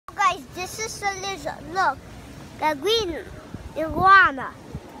this is a lizard. Look, a green iguana.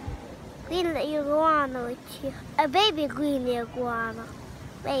 Green iguana right here. A baby green iguana.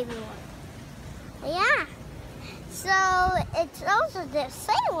 Baby one. Yeah. So it's also the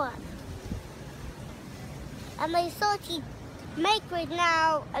same one. And I thought he make right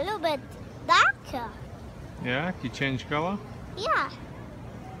now a little bit darker. Yeah, he changed color? Yeah.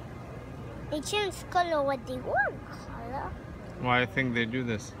 They change color what they want color. Why I think they do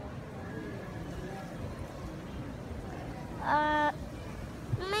this?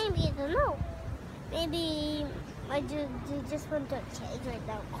 Maybe I don't know. Maybe they just want to change right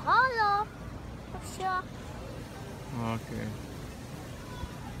now color. For sure. Okay.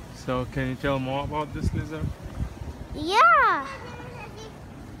 So can you tell more about this lizard? Yeah.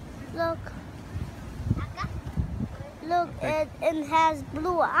 Look. Look, it has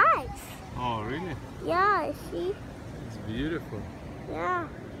blue eyes. Oh, really? Yeah, I see. It's beautiful. Yeah.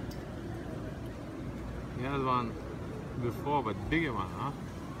 You had one before, but bigger one, huh?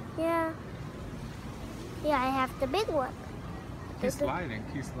 Yeah. Yeah, I have the big one. He's sliding.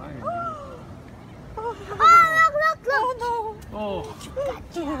 He's sliding. Oh, look! Oh, no. Oh.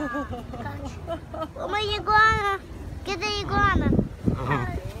 Gotcha. Oh, my iguana. Get the iguana.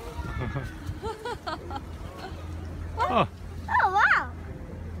 Oh. Oh, wow.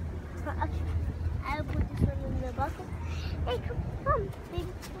 Okay. I'll put this one in the bucket. Hey, come,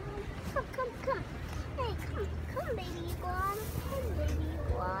 baby. Come. Hey, come, baby iguana. Come, baby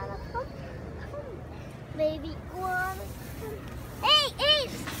iguana. Come. Baby iguana. Come. Hey,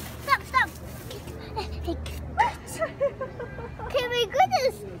 stop. Hey, what? Okay, my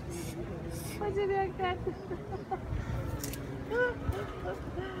goodness. Why'd you do like that?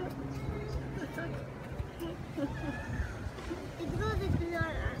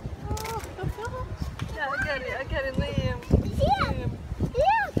 Yeah, I get it, Liam.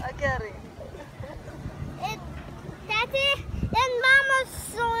 Yeah. I get it. Daddy, and Mama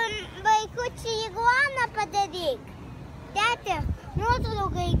son vaikųčiai iguaną padaryk. Tete,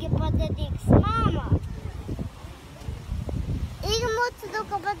 nuotrauką irgi padaryk su Mama. Ir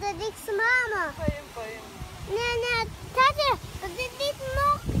nuotrauką padaryk su Mama. Paim. Ne, tete, padaryk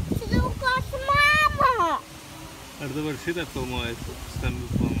nuotrauką su Mama. Ar dabar šitą filmuoji, stambių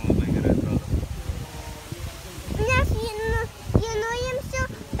filmų labai gerai atrodo. Nes jį nuimsiu,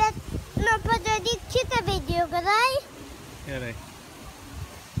 bet padaryk kitą video, gerai? Gerai.